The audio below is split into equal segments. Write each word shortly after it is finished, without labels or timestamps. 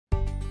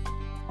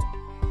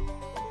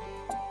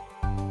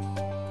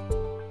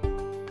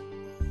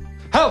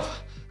Help!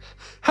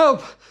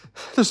 Help!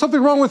 There's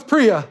something wrong with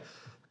Priya.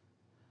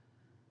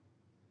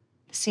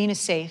 The scene is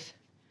safe.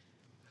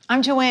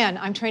 I'm Joanne.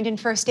 I'm trained in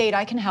first aid.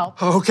 I can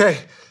help. Okay.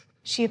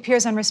 She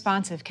appears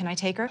unresponsive. Can I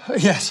take her?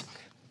 Yes.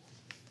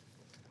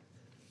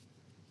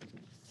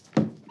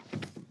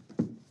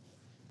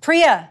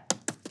 Priya,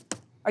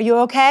 are you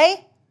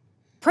okay?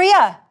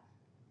 Priya!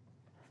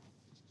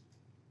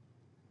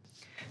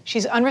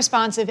 She's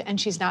unresponsive and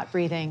she's not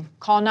breathing.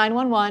 Call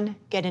 911,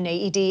 get an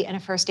AED and a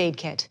first aid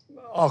kit.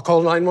 I'll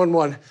call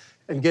 911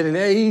 and get an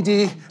AED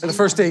and a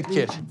first aid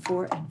kit.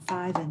 4 and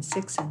 5 and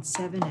 6 and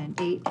 7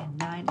 and 8 and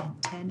 9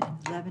 and 10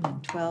 and 11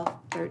 and 12,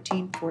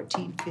 13,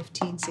 14,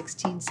 15,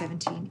 16,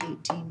 17,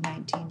 18,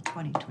 19,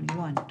 20,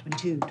 21,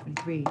 22,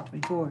 23,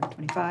 24,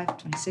 25,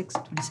 26,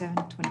 27,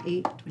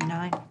 28,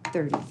 29,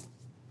 30.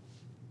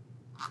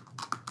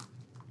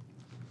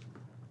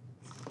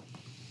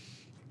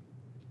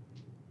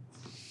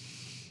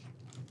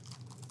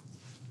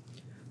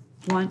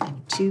 1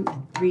 and 2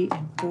 and 3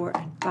 and 4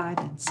 and 5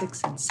 and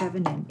 6 and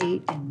 7 and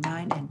 8 and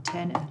 9 and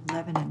 10 and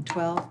 11 and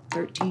 12,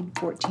 13,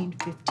 14,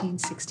 15,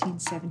 16,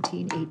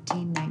 17,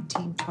 18,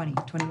 19, 20,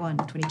 21,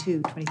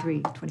 22,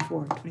 23,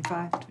 24,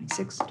 25,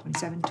 26,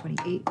 27,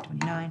 28,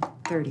 29,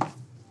 30.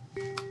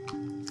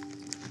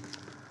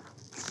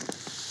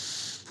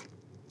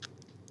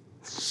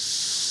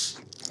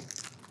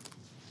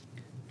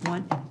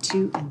 1 and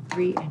 2 and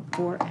 3 and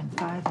 4 and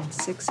 5 and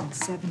 6 and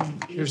 7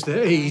 and 8. Here's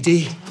the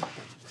AED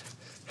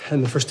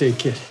and the first aid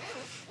kit.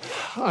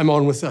 I'm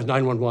on with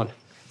 911.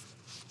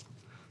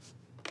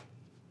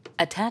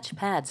 Attach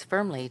pads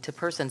firmly to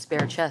person's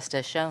bare chest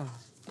as shown.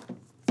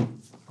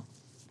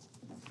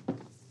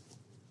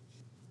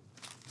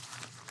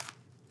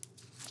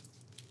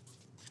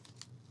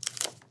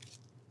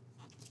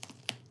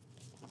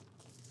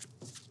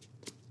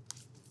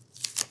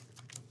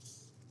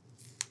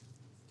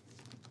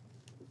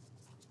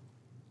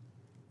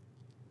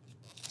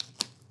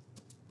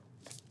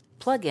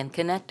 Plug-in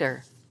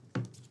connector.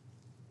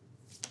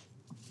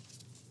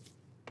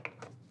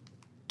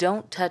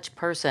 Don't touch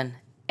person.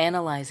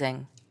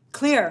 Analyzing.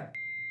 Clear.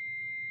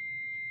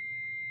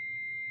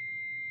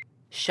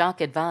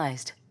 Shock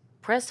advised.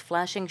 Press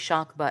flashing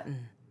shock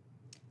button.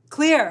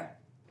 Clear.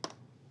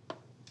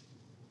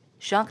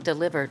 Shock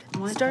delivered.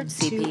 1 Start and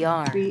 2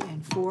 CPR. and 3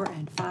 and 4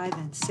 and 5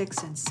 and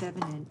 6 and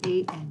 7 and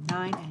 8 and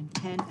 9 and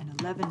 10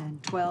 and 11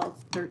 and 12,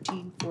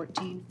 13,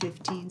 14,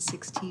 15,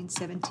 16,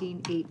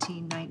 17,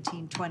 18,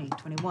 19, 20,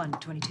 21,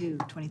 22,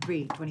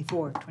 23,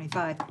 24,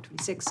 25,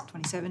 26,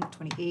 27,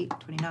 28,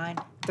 29,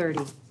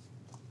 30.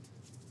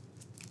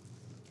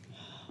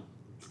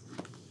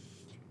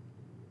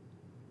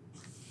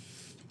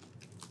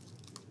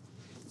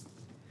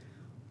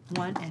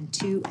 1 and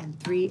 2 and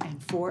 3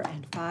 and 4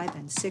 and 5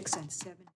 and 6 and 7.